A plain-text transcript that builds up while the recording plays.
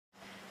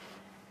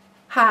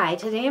Hi,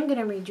 today I'm going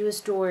to read you a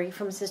story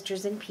from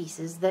Sisters in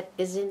Pieces that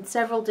is in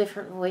several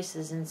different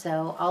voices, and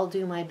so I'll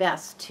do my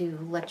best to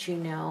let you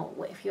know.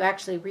 If you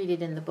actually read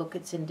it in the book,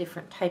 it's in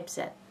different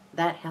typeset.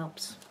 That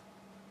helps.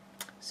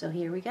 So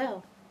here we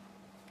go.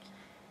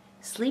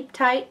 Sleep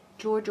Tight,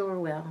 George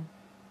Orwell.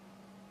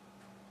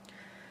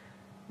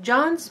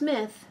 John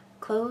Smith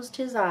closed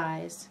his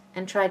eyes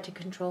and tried to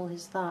control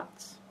his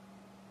thoughts.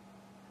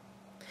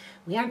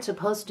 We aren't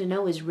supposed to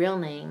know his real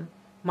name,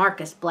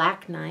 Marcus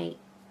Black Knight.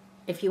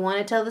 If you want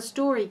to tell the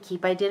story,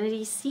 keep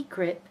identity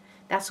secret.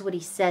 That's what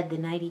he said the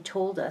night he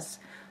told us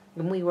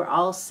when we were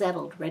all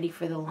settled, ready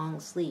for the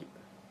long sleep.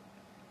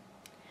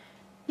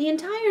 The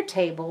entire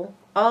table,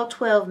 all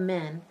 12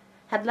 men,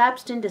 had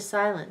lapsed into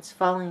silence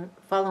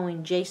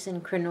following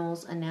Jason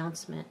Crenol's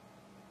announcement.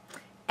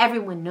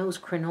 Everyone knows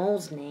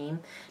Crenol's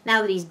name,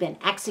 now that he's been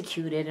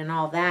executed and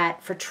all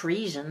that for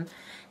treason,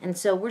 and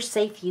so we're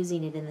safe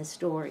using it in the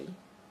story.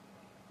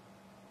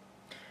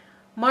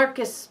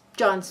 Marcus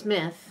John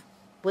Smith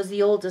was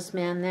the oldest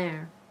man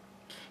there.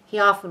 He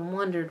often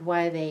wondered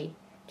why they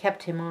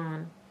kept him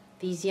on,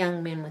 these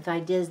young men with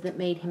ideas that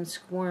made him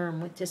squirm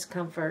with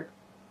discomfort.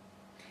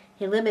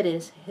 He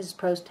limited his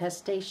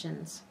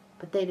protestations,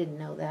 but they didn't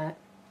know that.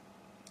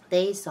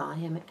 They saw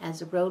him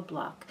as a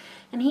roadblock,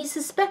 and he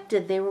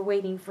suspected they were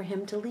waiting for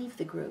him to leave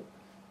the group.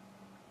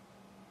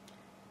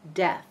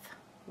 Death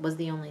was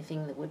the only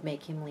thing that would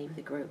make him leave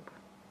the group.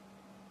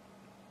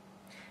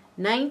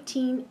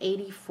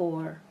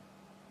 1984.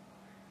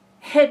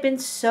 It had been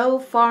so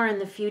far in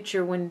the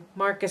future when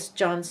Marcus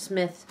John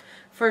Smith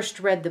first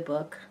read the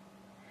book,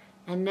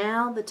 and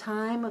now the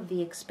time of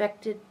the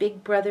expected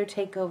Big Brother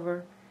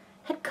takeover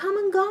had come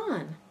and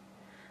gone,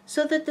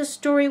 so that the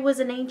story was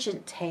an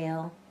ancient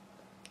tale,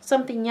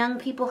 something young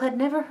people had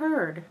never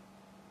heard.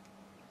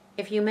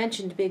 If you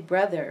mentioned Big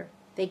Brother,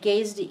 they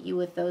gazed at you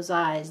with those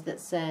eyes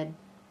that said,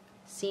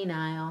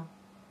 senile.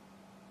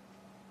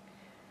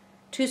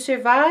 To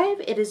survive,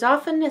 it is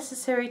often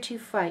necessary to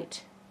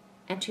fight.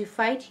 And to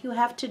fight, you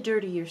have to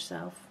dirty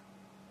yourself.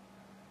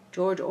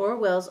 George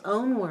Orwell's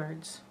own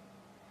words.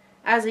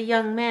 As a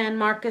young man,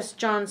 Marcus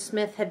John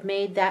Smith had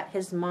made that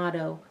his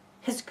motto,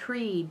 his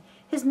creed,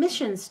 his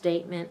mission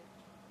statement.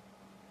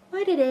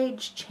 Why did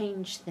age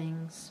change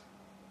things?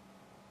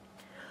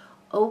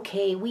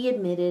 Okay, we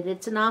admit it,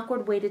 it's an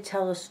awkward way to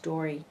tell a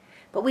story,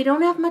 but we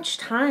don't have much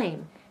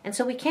time, and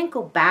so we can't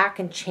go back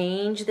and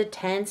change the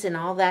tense and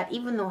all that,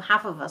 even though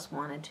half of us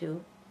wanted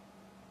to.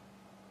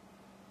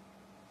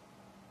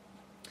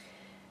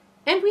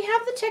 And we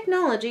have the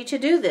technology to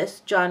do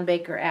this, John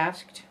Baker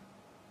asked.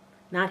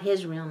 Not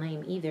his real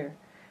name either,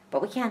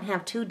 but we can't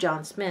have two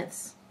John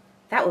Smiths.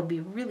 That would be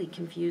really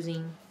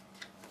confusing.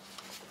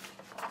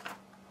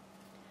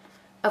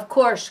 Of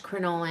course,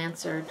 Crenol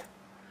answered.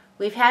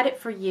 We've had it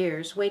for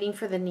years, waiting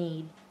for the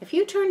need. If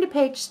you turn to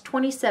page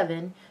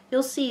 27,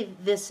 you'll see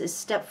this is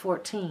step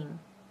 14.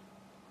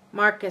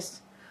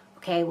 Marcus,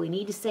 okay, we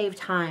need to save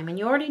time, and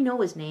you already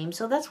know his name,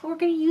 so that's what we're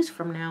going to use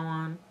from now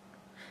on.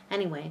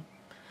 Anyway,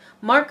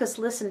 Marcus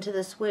listened to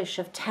the swish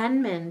of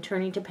 10 men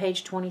turning to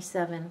page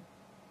 27.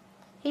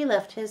 He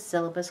left his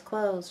syllabus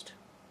closed.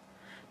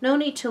 No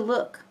need to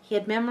look. He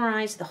had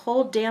memorized the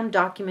whole damn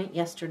document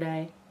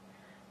yesterday.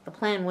 The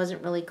plan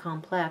wasn't really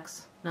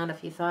complex, not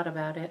if you thought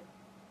about it.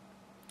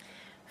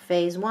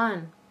 Phase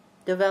 1.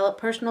 Develop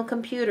personal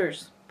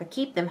computers, but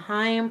keep them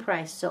high in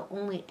price so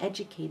only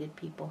educated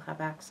people have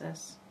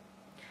access.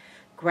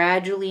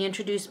 Gradually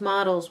introduce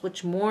models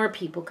which more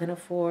people can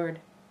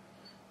afford.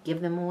 Give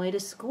them away to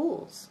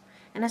schools,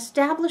 and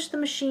establish the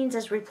machines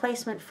as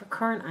replacement for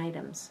current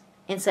items,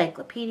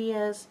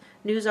 encyclopedias,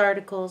 news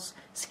articles,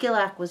 skill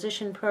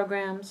acquisition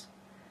programs,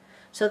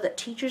 so that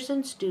teachers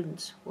and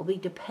students will be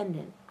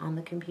dependent on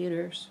the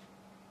computers.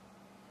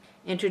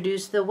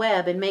 Introduce the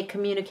web and make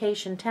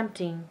communication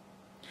tempting.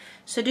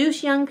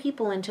 Seduce young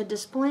people into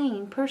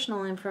displaying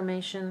personal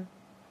information.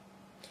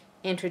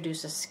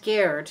 Introduce a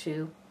scare or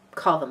two,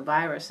 call them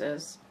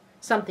viruses,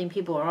 something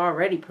people are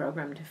already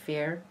programmed to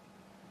fear.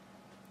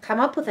 Come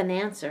up with an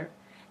answer,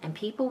 and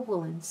people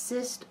will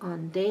insist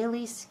on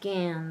daily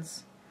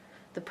scans,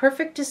 the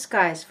perfect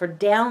disguise for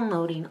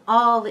downloading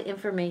all the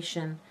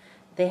information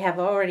they have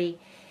already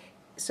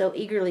so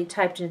eagerly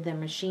typed into their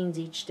machines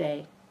each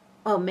day.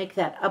 Oh, make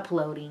that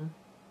uploading.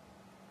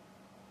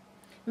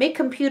 Make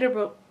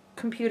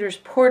computers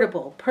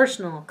portable,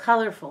 personal,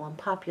 colorful, and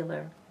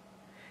popular.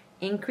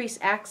 Increase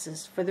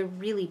access for the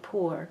really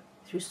poor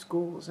through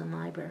schools and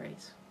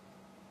libraries.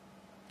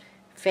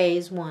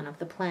 Phase 1 of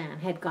the plan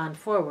had gone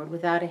forward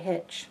without a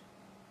hitch.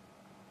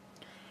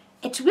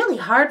 It's really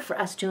hard for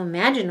us to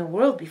imagine a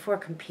world before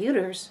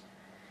computers,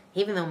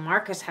 even though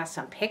Marcus has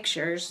some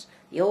pictures,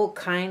 the old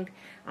kind,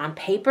 on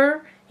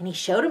paper, and he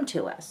showed them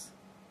to us.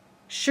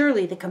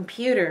 Surely the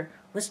computer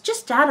was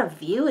just out of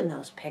view in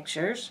those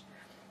pictures,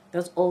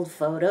 those old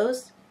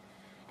photos,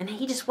 and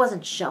he just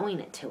wasn't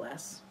showing it to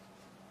us.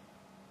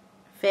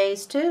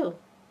 Phase 2.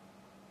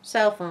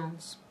 Cell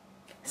phones.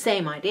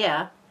 Same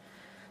idea.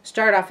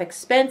 Start off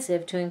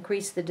expensive to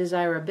increase the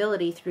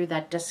desirability through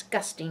that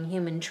disgusting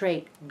human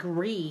trait,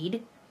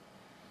 greed.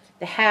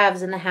 the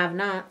haves and the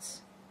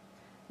have-nots.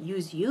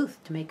 Use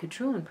youth to make a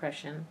true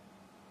impression.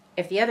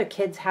 If the other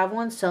kids have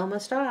one, so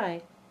must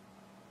I.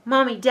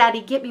 Mommy,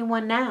 Daddy, get me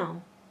one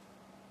now.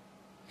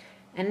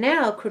 And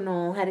now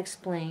Cronull had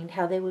explained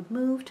how they would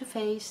move to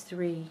Phase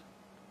 3.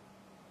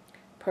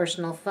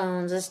 Personal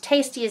phones, as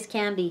tasty as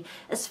candy,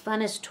 as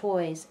fun as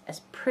toys,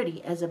 as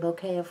pretty as a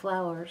bouquet of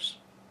flowers.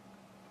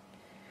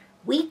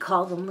 We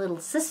call them Little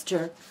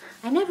Sister.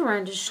 I never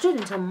understood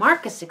until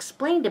Marcus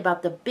explained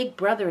about the big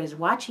brother is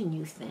watching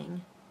you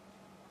thing.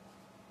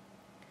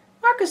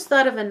 Marcus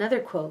thought of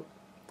another quote.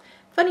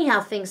 Funny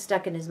how things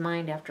stuck in his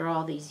mind after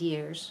all these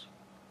years.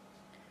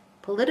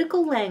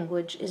 Political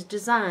language is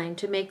designed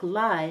to make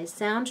lies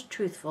sound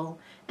truthful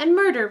and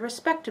murder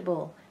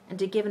respectable, and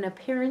to give an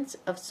appearance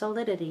of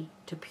solidity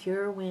to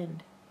pure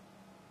wind.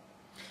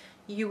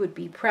 You would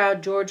be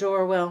proud, George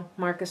Orwell,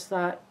 Marcus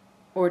thought,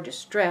 or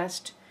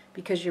distressed,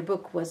 because your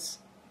book was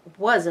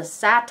a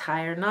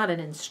satire, not an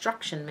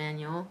instruction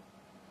manual.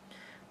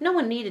 No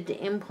one needed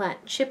to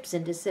implant chips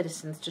into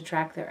citizens to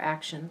track their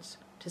actions,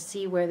 to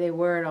see where they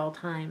were at all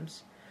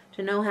times,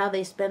 to know how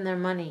they spend their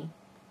money.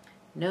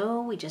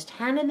 No, we just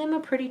handed them a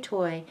pretty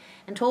toy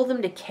and told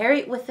them to carry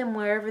it with them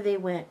wherever they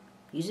went.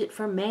 Use it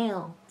for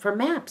mail, for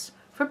maps,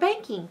 for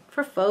banking,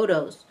 for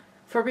photos,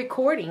 for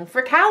recording,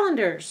 for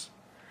calendars.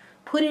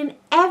 Put in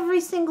every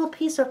single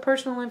piece of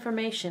personal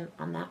information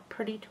on that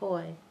pretty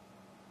toy.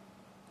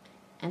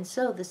 And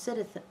so the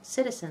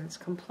citizens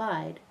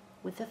complied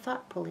with the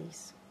thought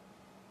police.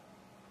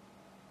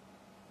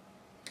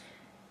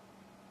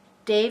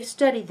 Dave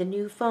studied the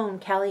new phone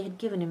Callie had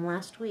given him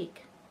last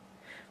week.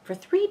 For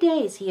 3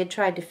 days he had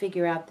tried to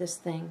figure out this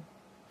thing.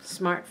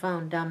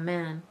 Smartphone, dumb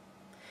man.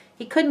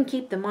 He couldn't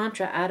keep the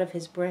mantra out of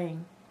his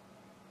brain.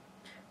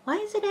 Why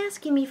is it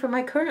asking me for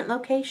my current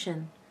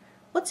location?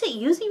 What's it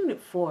using it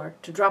for?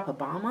 To drop a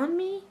bomb on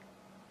me?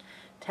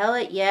 Tell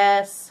it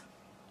yes.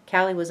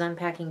 Callie was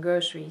unpacking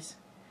groceries.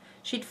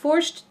 She'd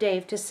forced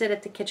Dave to sit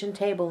at the kitchen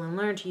table and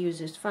learn to use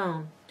his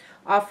phone,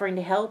 offering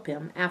to help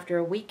him after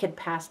a week had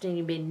passed and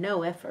he made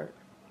no effort.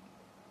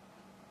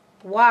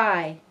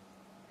 Why?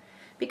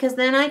 Because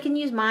then I can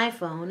use my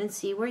phone and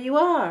see where you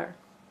are.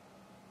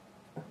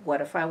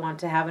 What if I want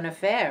to have an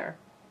affair?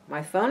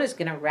 My phone is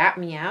going to rat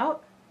me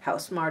out? How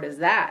smart is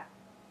that?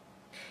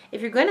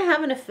 If you're going to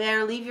have an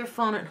affair, leave your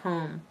phone at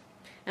home.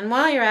 And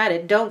while you're at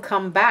it, don't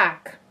come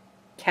back.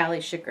 Callie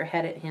shook her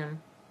head at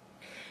him.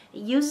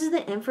 It uses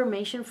the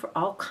information for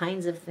all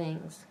kinds of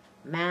things.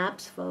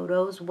 Maps,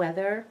 photos,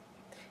 weather.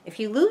 If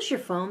you lose your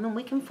phone, then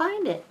we can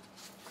find it.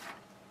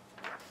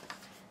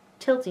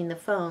 Tilting the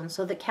phone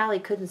so that Callie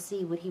couldn't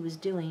see what he was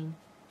doing,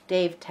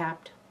 Dave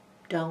tapped,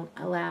 "Don't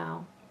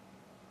allow."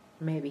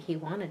 Maybe he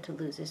wanted to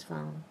lose his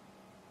phone.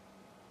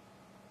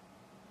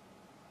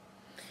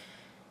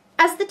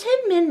 As the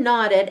 10 men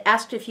nodded,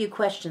 asked a few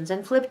questions,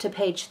 and flipped to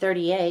page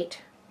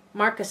 38,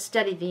 Marcus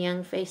studied the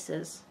young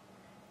faces.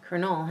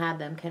 Cronull had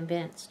them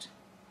convinced.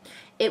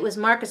 It was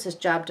Marcus's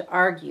job to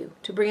argue,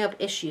 to bring up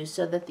issues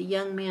so that the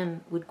young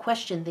men would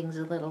question things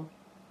a little.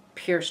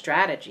 Pure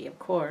strategy, of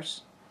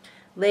course.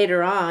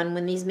 Later on,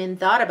 when these men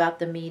thought about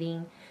the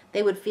meeting,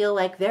 they would feel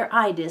like their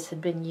ideas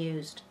had been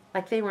used,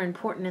 like they were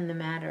important in the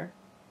matter.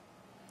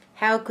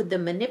 How could the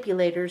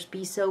manipulators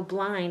be so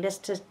blind as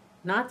to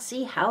not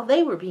see how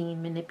they were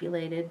being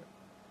manipulated?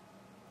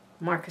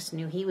 Marcus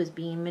knew he was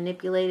being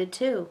manipulated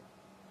too.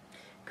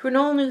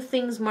 Cronull knew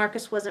things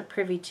Marcus wasn't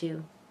privy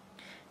to.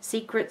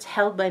 Secrets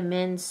held by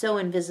men so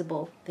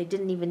invisible they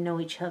didn't even know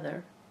each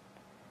other.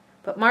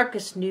 But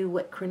Marcus knew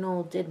what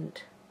Cronull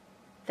didn't.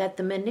 That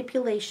the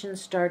manipulation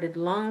started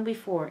long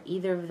before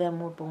either of them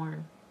were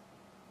born.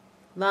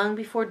 Long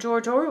before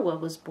George Orwell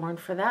was born,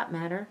 for that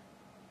matter.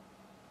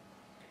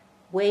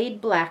 Wade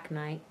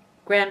Blacknight,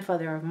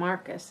 grandfather of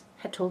Marcus,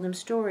 had told him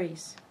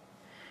stories.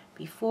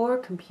 Before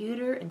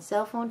computer and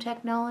cell phone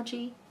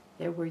technology,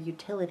 there were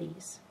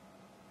utilities.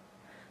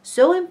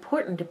 So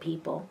important to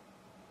people.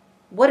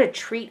 What a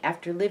treat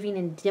after living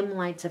in dim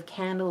lights of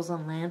candles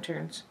and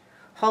lanterns,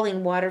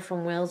 hauling water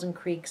from wells and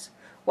creeks,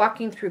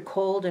 walking through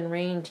cold and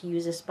rain to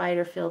use a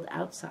spider-filled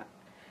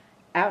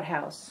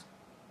outhouse.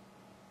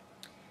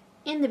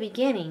 In the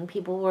beginning,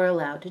 people were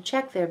allowed to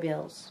check their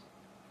bills.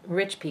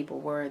 Rich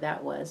people were,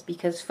 that was,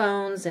 because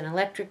phones and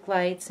electric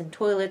lights and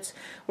toilets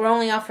were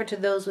only offered to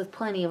those with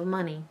plenty of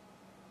money.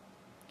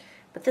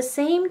 But the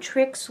same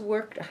tricks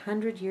worked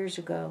 100 years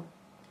ago.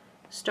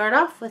 Start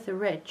off with the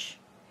rich,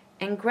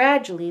 and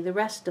gradually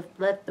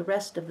let the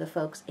rest of the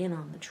folks in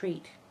on the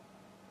treat.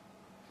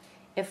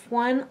 If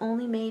one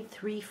only made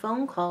 3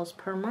 phone calls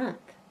per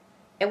month,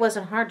 it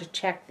wasn't hard to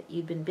check that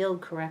you'd been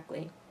billed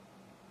correctly.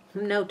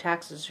 No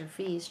taxes or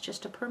fees,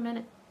 just a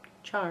per-minute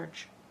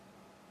charge.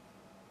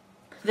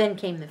 Then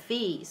came the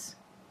fees.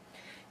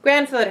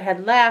 Grandfather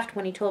had laughed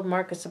when he told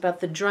Marcus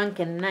about the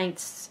drunken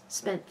nights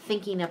spent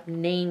thinking up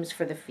names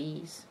for the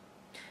fees.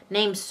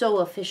 Names so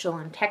official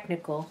and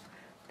technical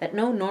that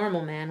no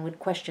normal man would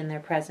question their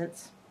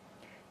presence.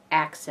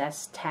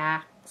 Access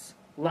tax,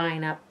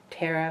 line-up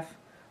tariff,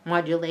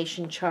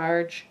 modulation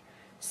charge,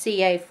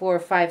 CA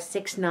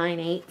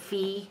 45698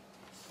 fee.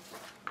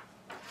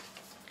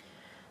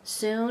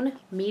 Soon,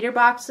 meter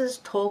boxes,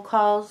 toll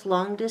calls,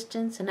 long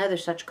distance, and other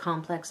such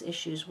complex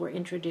issues were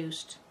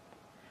introduced.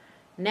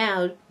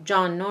 Now,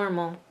 John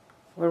Normal,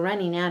 we're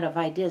running out of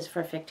ideas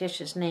for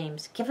fictitious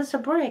names. Give us a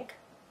break.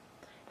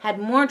 Had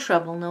more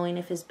trouble knowing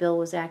if his bill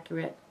was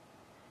accurate.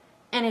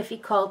 And if he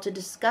called to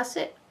discuss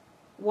it,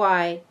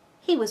 why,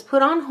 he was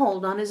put on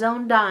hold on his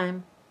own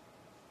dime.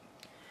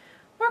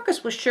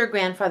 Marcus was sure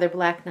Grandfather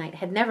Blacknight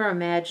had never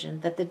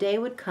imagined that the day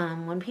would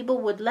come when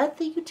people would let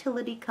the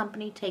utility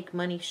company take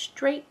money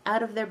straight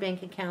out of their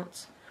bank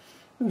accounts,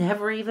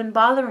 never even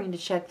bothering to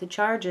check the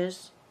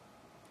charges.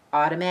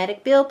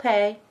 Automatic bill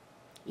pay.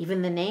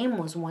 Even the name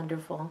was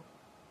wonderful.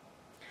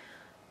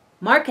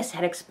 Marcus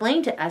had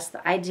explained to us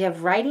the idea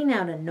of writing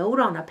out a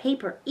note on a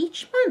paper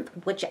each month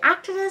which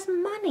acted as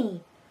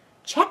money.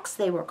 Checks,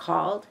 they were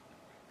called.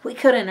 We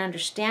couldn't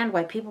understand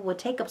why people would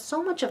take up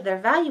so much of their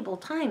valuable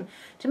time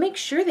to make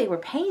sure they were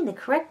paying the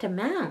correct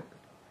amount.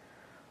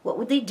 What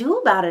would they do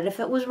about it if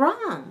it was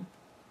wrong?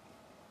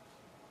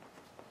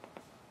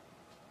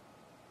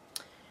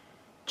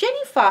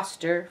 Jenny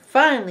Foster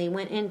finally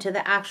went into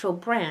the actual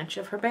branch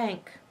of her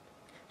bank.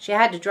 She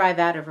had to drive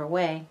out of her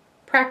way,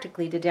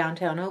 practically to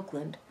downtown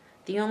Oakland,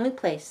 the only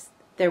place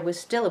there was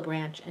still a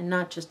branch and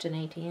not just an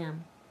ATM.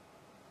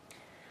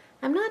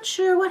 I'm not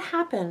sure what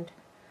happened.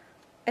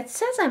 It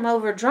says I'm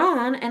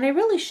overdrawn, and I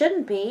really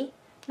shouldn't be.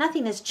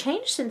 Nothing has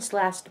changed since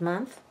last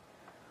month.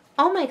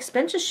 All my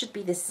expenses should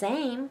be the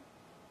same.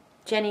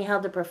 Jenny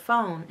held up her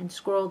phone and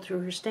scrolled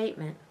through her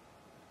statement.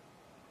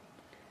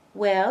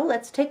 Well,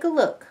 let's take a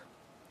look.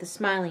 The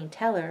smiling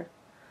teller,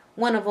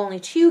 one of only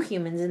 2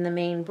 humans in the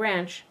main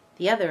branch,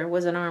 the other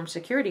was an armed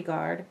security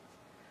guard,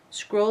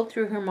 scrolled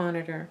through her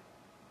monitor.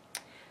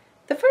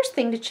 The first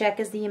thing to check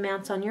is the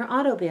amounts on your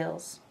auto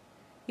bills.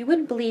 You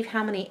wouldn't believe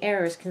how many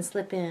errors can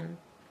slip in.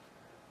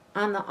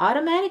 On the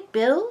automatic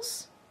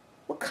bills?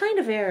 What kind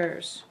of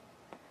errors?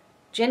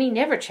 Jenny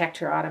never checked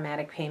her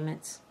automatic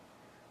payments.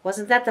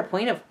 Wasn't that the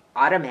point of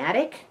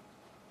automatic?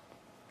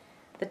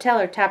 The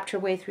teller tapped her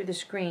way through the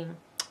screen.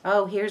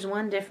 Oh, here's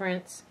one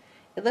difference.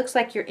 It looks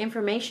like your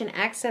information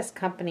access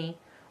company,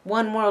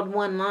 One World,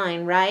 One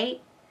Line, right?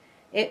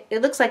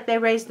 It looks like they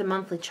raised the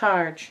monthly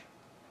charge.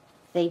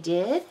 They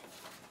did?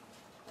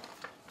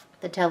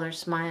 The teller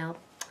smiled.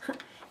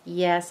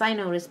 Yes, I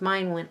noticed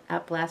mine went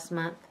up last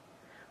month.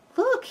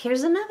 Look,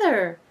 here's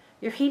another.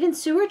 Your heat and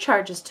sewer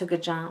charges took a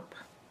jump.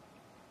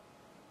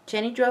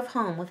 Jenny drove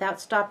home without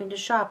stopping to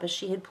shop as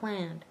she had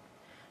planned.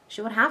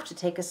 She would have to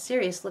take a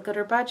serious look at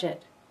her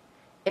budget.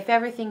 If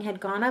everything had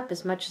gone up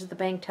as much as the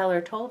bank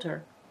teller told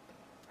her,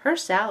 her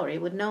salary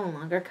would no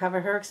longer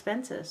cover her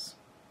expenses.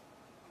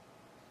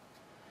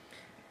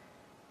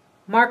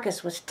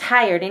 Marcus was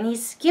tired and he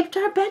skipped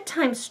our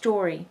bedtime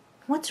story.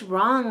 What's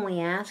wrong?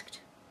 We asked.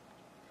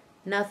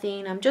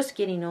 Nothing, I'm just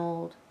getting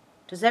old.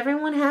 Does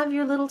everyone have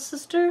your little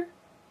sister?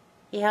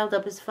 He held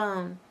up his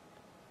phone.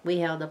 We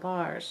held up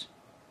ours.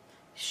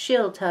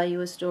 She'll tell you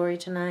a story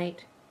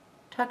tonight.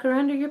 Tuck her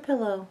under your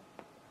pillow.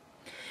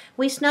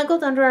 We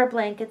snuggled under our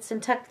blankets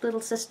and tucked little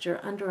sister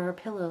under our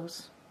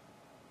pillows.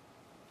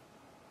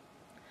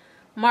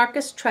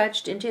 Marcus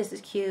trudged into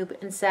his cube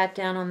and sat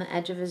down on the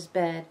edge of his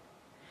bed.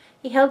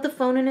 He held the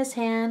phone in his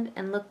hand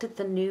and looked at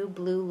the new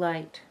blue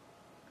light.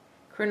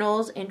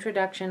 Cronole's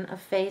introduction of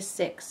Phase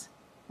 6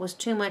 was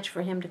too much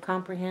for him to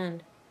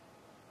comprehend.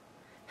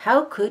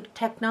 How could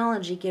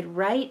technology get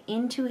right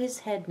into his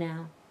head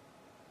now?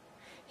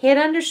 He had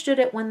understood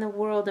it when the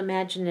world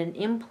imagined an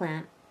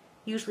implant,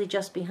 usually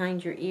just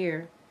behind your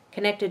ear,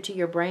 connected to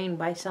your brain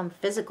by some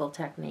physical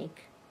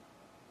technique.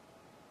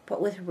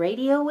 But with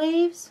radio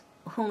waves?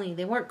 Only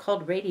they weren't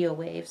called radio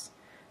waves.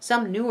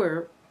 Some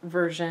newer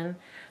version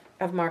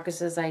of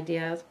Marcus's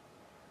ideas.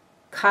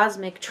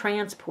 Cosmic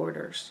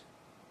transporters.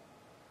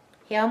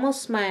 He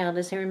almost smiled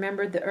as he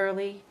remembered the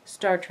early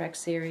Star Trek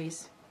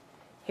series.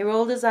 He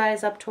rolled his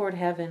eyes up toward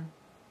heaven.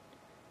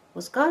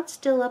 Was God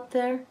still up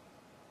there?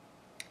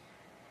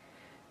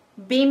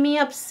 Beam me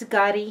up,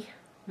 Scotty,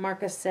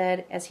 Marcus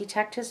said as he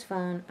tucked his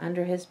phone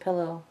under his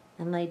pillow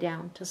and lay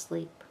down to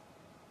sleep.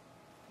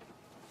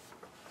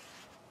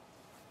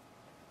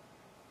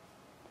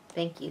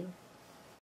 Thank you.